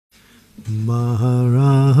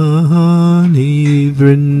Maharani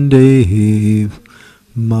Vrindev,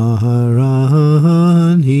 Maharani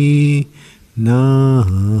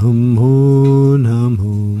Namo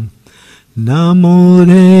Namo. Namo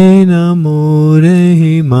Re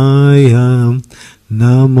Mayam,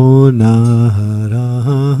 Namo Naharani.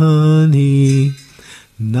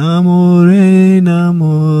 Namo Re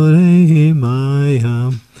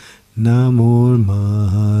Mayam, Namo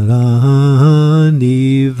Maharani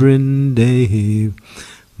Vrindev,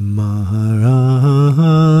 Maharani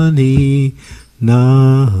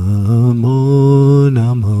Namo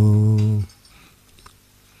Namo.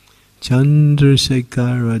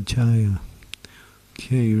 Chandrasekharacharya.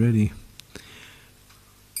 Okay, ready?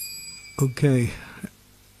 Okay.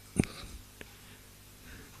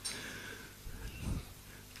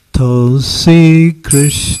 Tulsi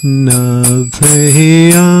Krishna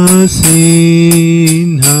Preyasi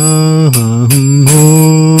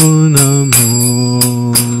Namo Namo.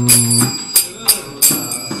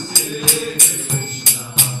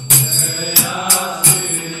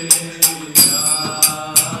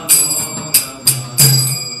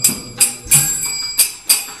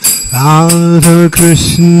 Radha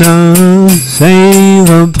Krishna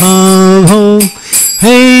Seva Bhavo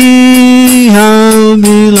Hey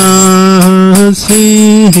Abilasi.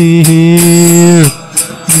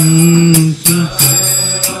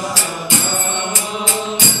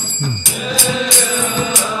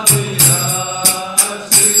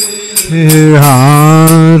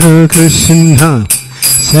 Radha Krishna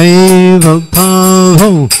Seva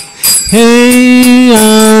Bhavo Hey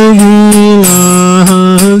Abilasi.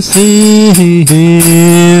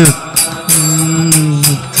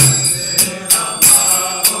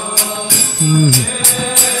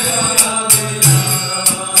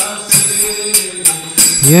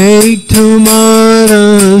 Ye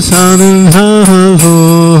tumara sadhana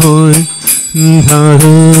hoy,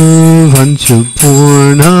 sadhu vancha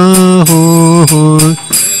purna hoy.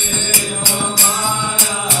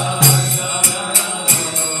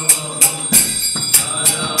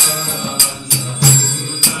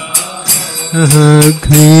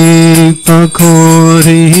 Kripa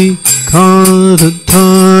kori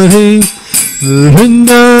kadatari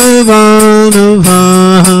Vrindavana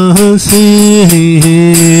vasi.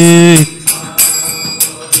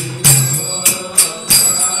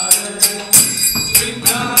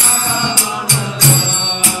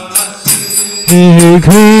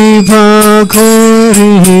 Kripa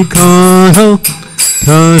kori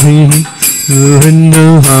kadatari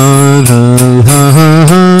Vrindavana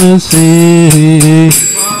vasi.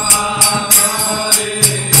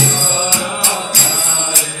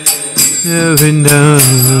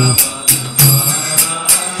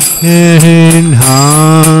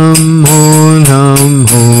 Namo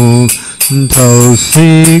Namo Tulsi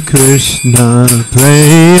Krishna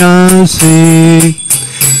Preyasi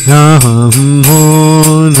Namo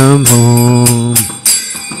Namo.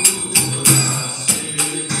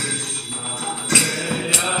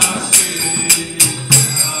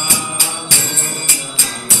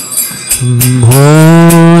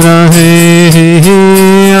 Mora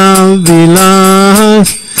Hey Avilas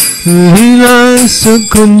Vilas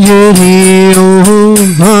Kunjari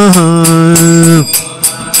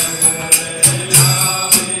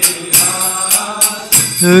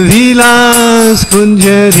Vilas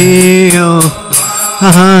Kunjari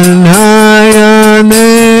Nayane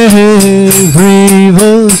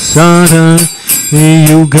Vrivasana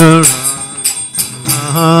Yuga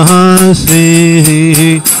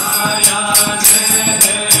Asi.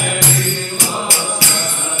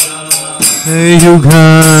 Yuga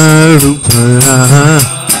Rupara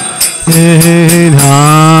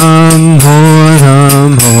Namo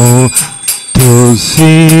Namo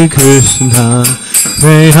Tulsi Krishna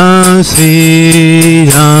Preyasi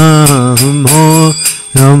Namo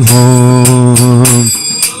Namo.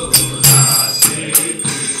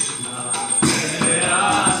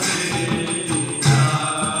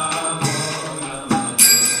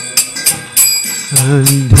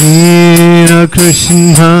 Andhira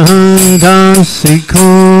Krishna Dasi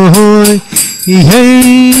Koi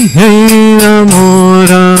Hey Hey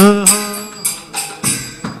Namora.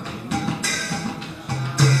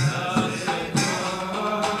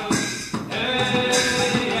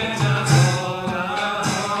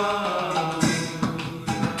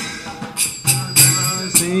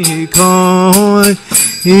 Dasi Koi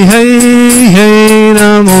Hey Hey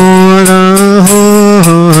Namora.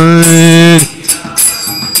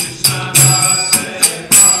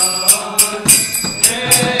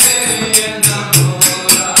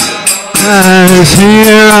 Shri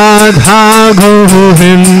Radha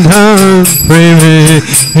Govinda Preme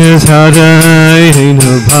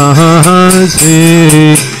Sadayena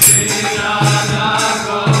Bhasi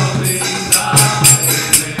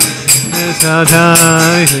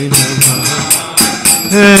Sadayena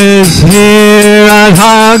Bhasi Shri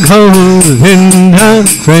Radha Govinda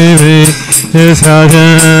Preme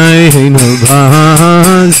Sadayena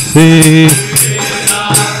Bhasi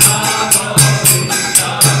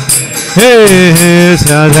Hey,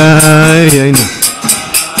 Sadayena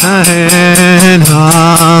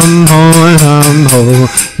Namo Namo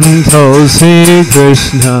Tulasi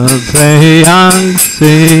Krishna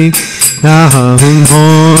Prayasi Namo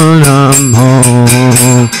Namo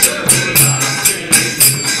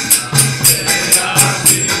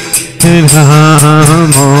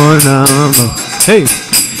Namo Namo Hey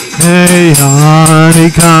Hey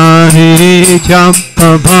Hari Kari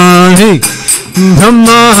Chapapari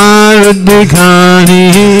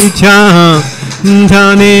Brahmaradhikani cha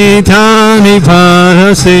Tani Tani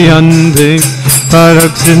Parasayante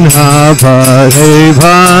Paraksinha Pare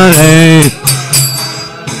Pare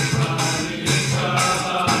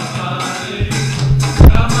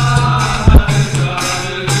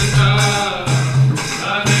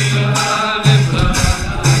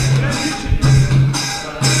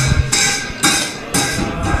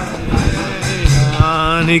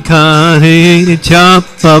Kani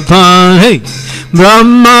Chapapani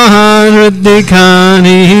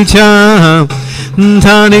Brahmaradhikani cha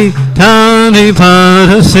Tani Tani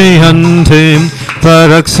Parasayante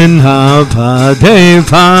Paraksinha Pade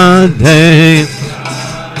Pade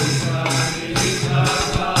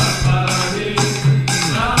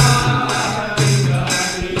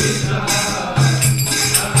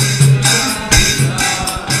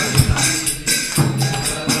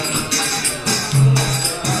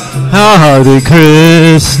Hare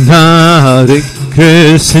Krishna, Hare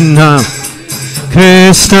Krishna,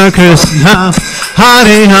 Krishna Krishna,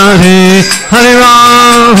 Hare Hare, Hare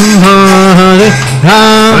Rama,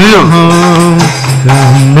 Hare Rama,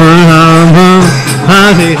 Rama Rama,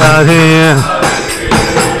 Hare Hare,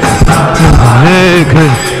 Hare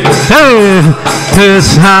Krishna,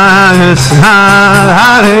 Krishna Krishna,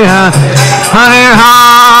 Hare Hare, Hare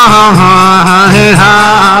Rama, Hare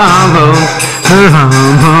Rama.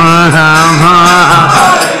 Rama Rama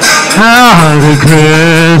Hare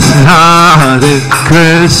Krishna Hare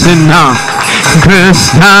Krishna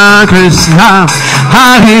Krishna Krishna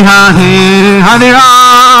Hare Hare Hare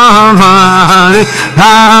Rama Hare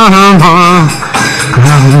Rama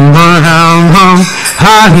Rama Rama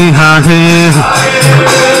Hare Hare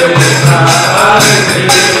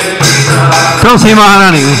Tulasi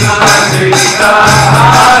Maharani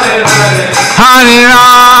Hare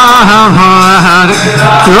Rama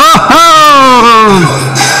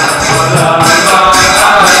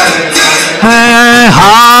Hare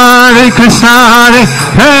Hare Krishna Hare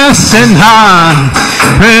Krishna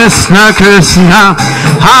Krishna Krishna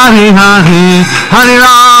Hare Hare Hare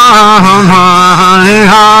Rama Hare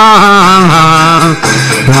Rama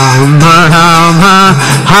Rama Rama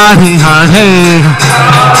Hare Hare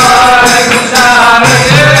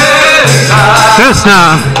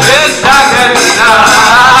Krishna Krishna Krishna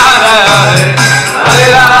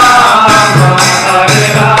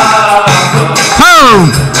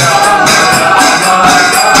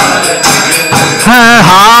Hare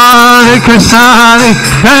Hare Krishna Hare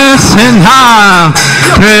Krishna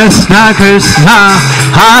Krishna Krishna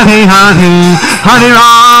Hare Hare Hare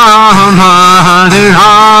Rama Hare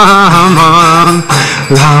Rama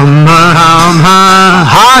Rama Rama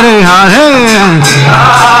Hare Hare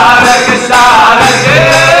Hare Krishna Hare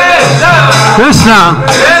Krishna Krishna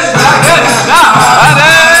Krishna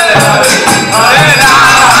Hare Hare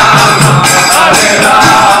Rama Hare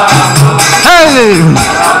Rama Hey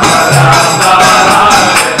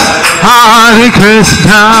Hare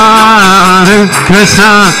Krishna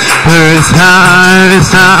Krishna Krishna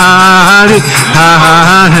Krishna Hare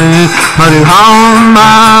Hare Hare Rama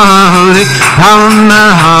Hare Rama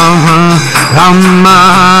Rama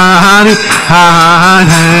Hare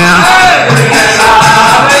Hare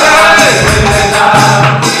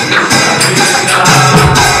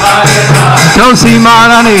Tulasi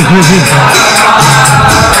Maharani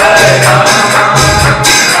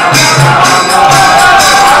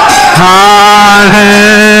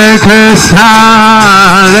Hare Krishna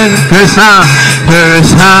Krishna Krishna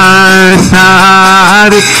Krishna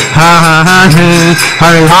Hare Hare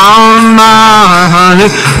Hare Rama Hare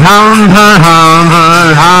Rama Rama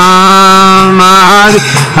Rama Hare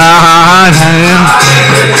Hare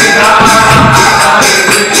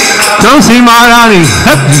Tulasi Maharani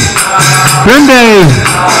Grande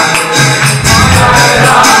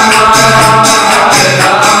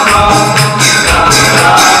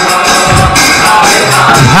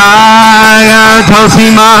Tulsi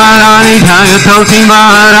Maharani Jaya, Tulsi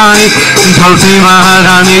Maharani, Tulsi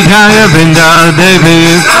Maharani Jaya, Vrinda Devi.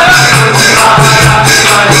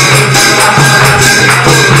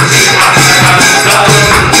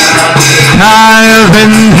 Jaya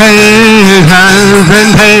Vrinde, Jaya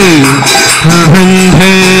Vrinde,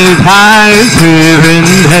 Vrinde, Jaya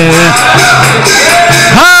Vrinde.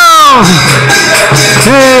 Oh!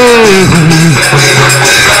 Hey!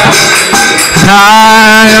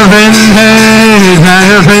 Jaya Vrinde,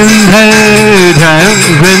 Jaya Vrinde, Jaya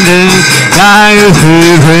Vrinde, Jaya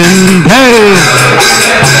Vrinde.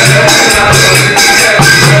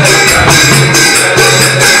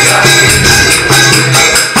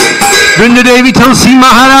 Vrinda Devi Tulsi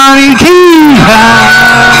Maharani ki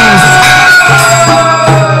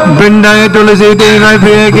Vrindaya Tulasi Devi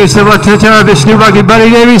Priya Kesavatacha Vishnu Bhakti Bari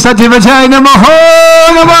Devi Satyavachai Namaho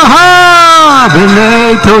Namaha.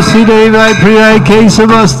 Vrindaya Tulsi Devi Priya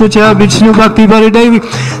Kesavatacha Vishnu Bhakti Bari Devi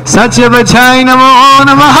Satyavachai Namaho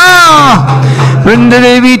Namaha. Vrinda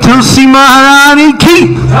Devi Tulsi Maharani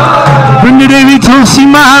ki Vrinda Devi Tulsi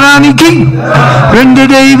Maharani ki Vrinda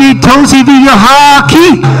Devi Tulsi Vivaha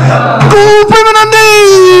ki Gopimanandi.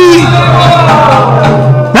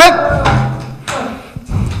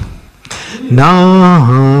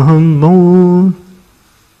 Namo.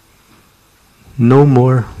 No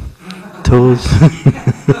more toes.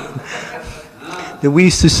 We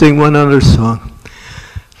used to sing one other song.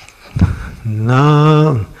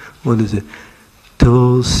 Nam. What is it?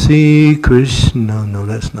 Tulsi Krishna. No,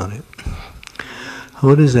 that's not it.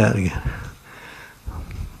 What is that again?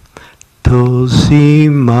 Tulsi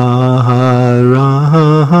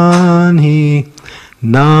Maharani.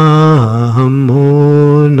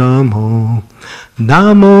 Namo Namo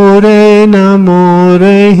Namo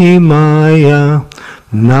Re Himaya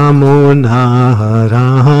Namo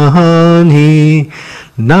Narani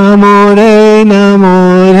Namo Re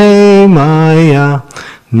Maya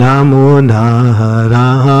Namo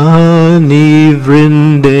Narani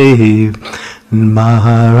Vrinde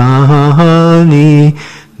Maharani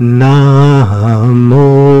Namo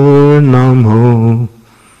Namo.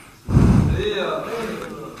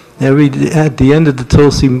 At the end of the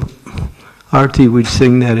Tulsi Arti, we'd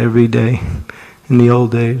sing that every day in the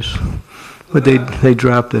old days. But they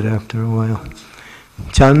dropped it after a while.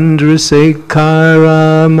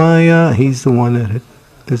 Chandrasekhara Maya, he's the one that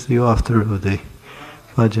is the author of the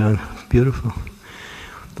bhajan. Beautiful.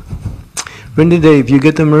 Vrinda Devi, if you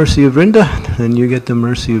get the mercy of Vrinda, then you get the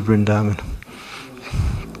mercy of Vrindavan.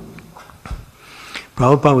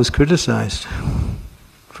 Prabhupada was criticized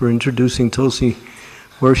for introducing Tulsi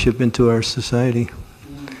worship into our society.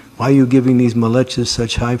 Why are you giving these malechas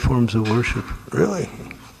such high forms of worship? Really?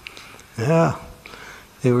 Yeah.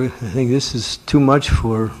 I think this is too much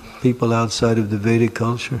for people outside of the Vedic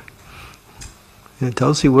culture. Yeah,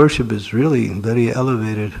 Tulsi worship is really very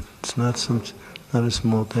elevated. It's not a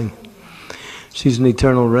small thing. She's an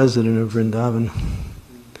eternal resident of Vrindavan.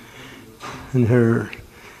 And her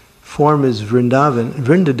form is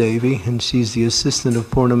Vrinda Devi, and she's the assistant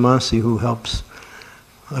of Purnamasi who helps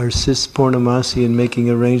or assists Purnamasi in making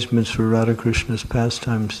arrangements for Radha Krishna's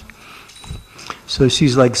pastimes. So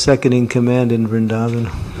she's like second in command in Vrindavan.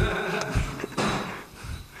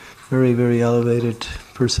 Very, very elevated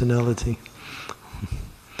personality.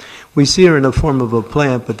 We see her in the form of a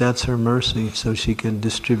plant, but that's her mercy, so she can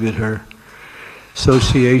distribute her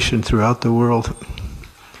association throughout the world.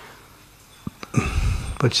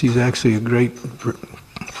 But she's actually a great,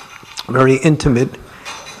 very intimate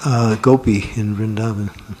gopi in Vrindavan.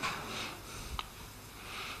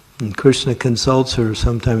 And Krishna consults her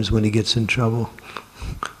sometimes when he gets in trouble.